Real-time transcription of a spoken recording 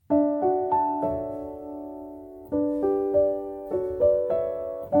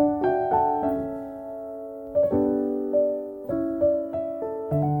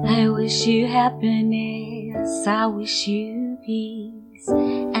wish you happiness, I wish you peace,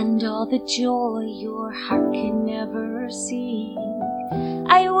 and all the joy your heart can never see.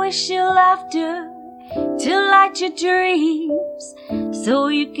 I wish you laughter to light your dreams, so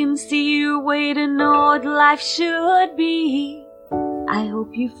you can see your way to know what life should be. I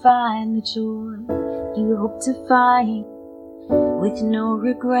hope you find the joy you hope to find, with no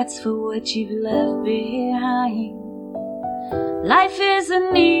regrets for what you've left behind. Life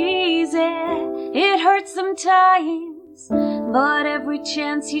isn't easy, it hurts sometimes, but every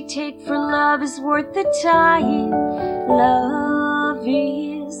chance you take for love is worth the time. Love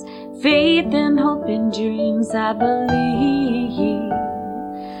is faith and hope and dreams, I believe.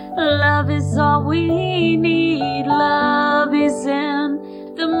 Love is all we need. Love is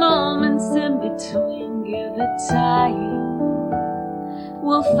in the moments in between. Give it time,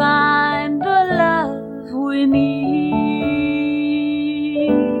 we'll find the love we need.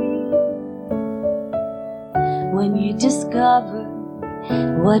 When you discover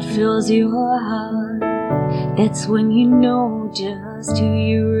what fills your heart, that's when you know just who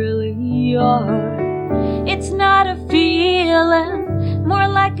you really are. It's not a feeling, more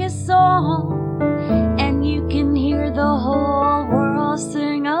like a song, and you can hear the whole world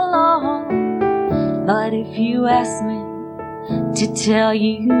sing along. But if you ask me to tell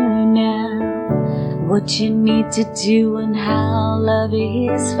you now what you need to do and how love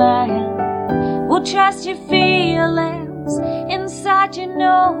is found, well, trust your feelings inside, you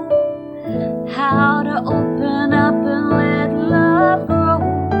know how to open up and let love grow.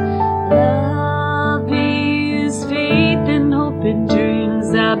 Love is faith and hope and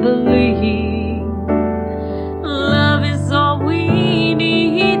dreams, I believe. Love is all we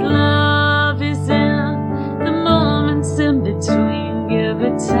need. Love is in the moments in between. Give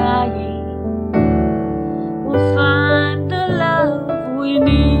it time, we'll find the love we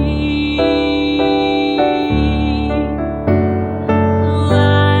need.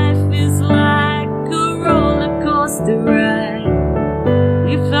 Life is like a roller coaster ride.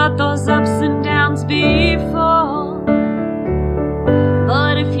 We felt those ups and downs before,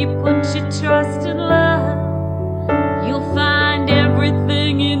 but if you put your trust in love, you'll find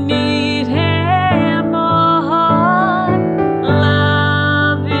everything you need and more.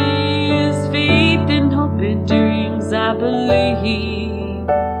 Love is faith and hope and dreams, I believe.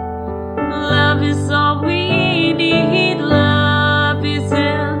 Love is all we need. Love is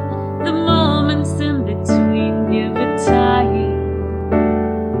in the moments in between. Give it time,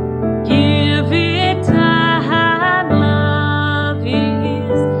 give it time. Love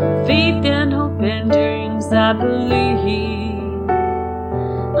is faith and hope and dreams, I believe.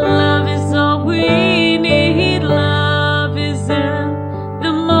 Love is all we need. Love is in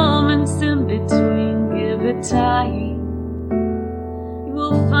the moments in between. Give it time.